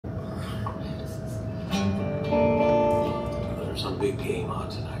big game on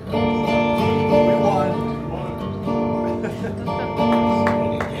tonight. We won.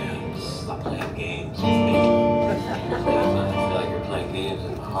 Games. Stop playing games with me. I feel like you're playing games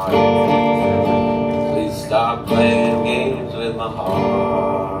with my heart. Please stop playing games with my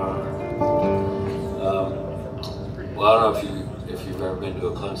heart. Well, I don't know if you've ever been to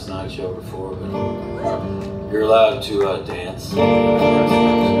a Clem Snide show before, but you're allowed to dance.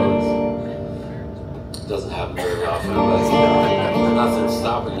 It doesn't happen very often, but nothing's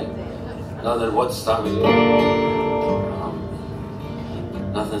stopping it. What's stopping you?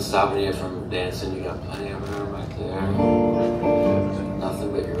 Nothing's stopping you from dancing. You got plenty of room right there.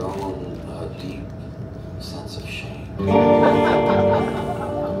 Nothing but your own deep sense of shame.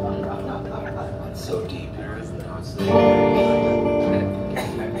 It's so deep here, isn't it? It's there.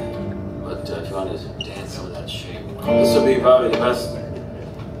 But if you want to dance some of that shame, this will be probably the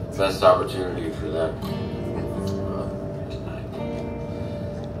best opportunity for that tonight.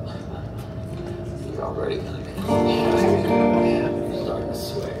 You're already gonna be starting to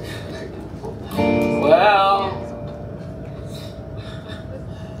sway. Well,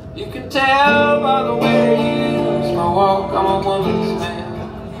 you can tell by the way I walk, I'm a woman's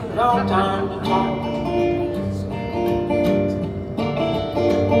man. No time to talk.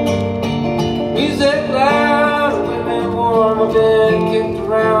 Music loud, women warm. I've been kicked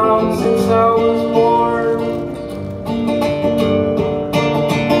around since I was born.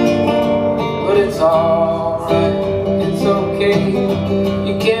 But it's alright, it's okay.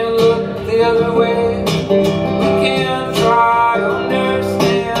 You can't look the other way. You can't try to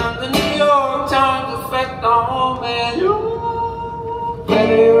understand the New York Times effect on man.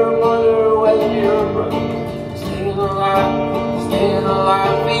 Whether you're a mother, whether you're a brother, staying alive,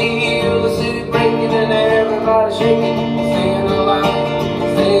 feel the city breaking and everybody shaking. Staying alive,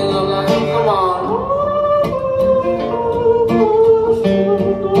 come on.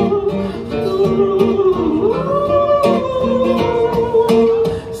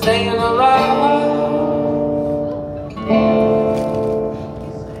 Staying alive,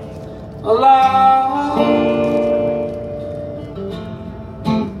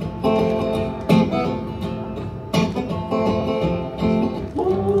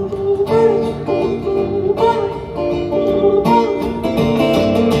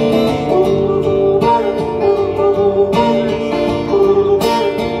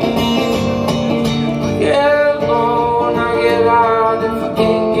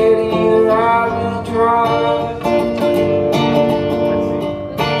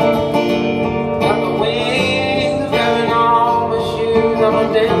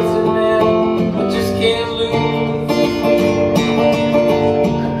 dancing man, I just can't lose.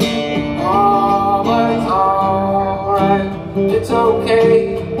 Oh, but it's alright, it's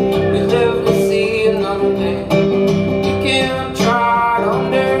okay. We live to see another day. You can try to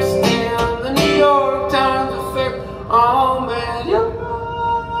understand the New York Times effect on man.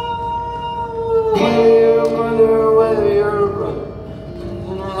 Whether you're a mother, whether you're a brother,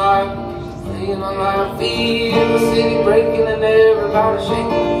 staying alive, feel the city breaking and everybody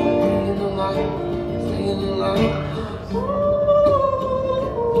shaking. Staying alive.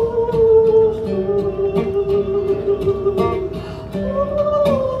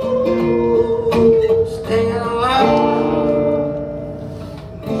 Staying alive.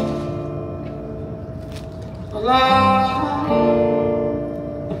 Alive.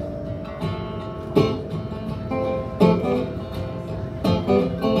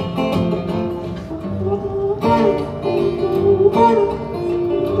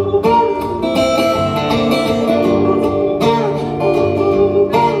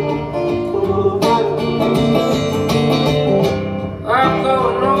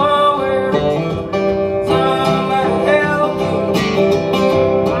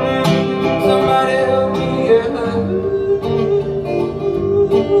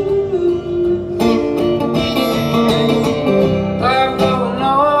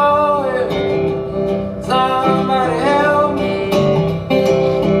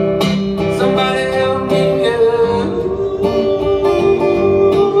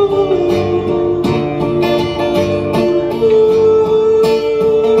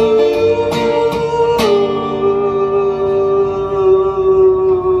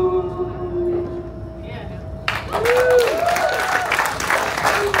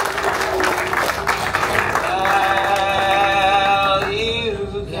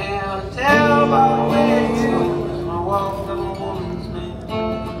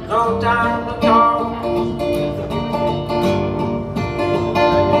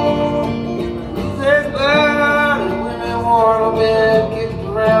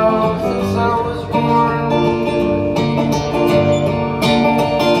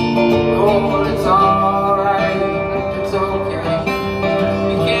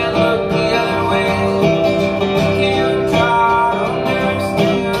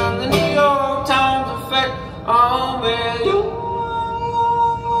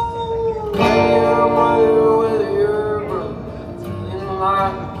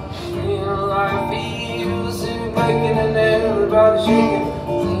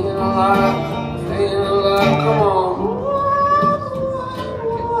 alive, staying alive, come on.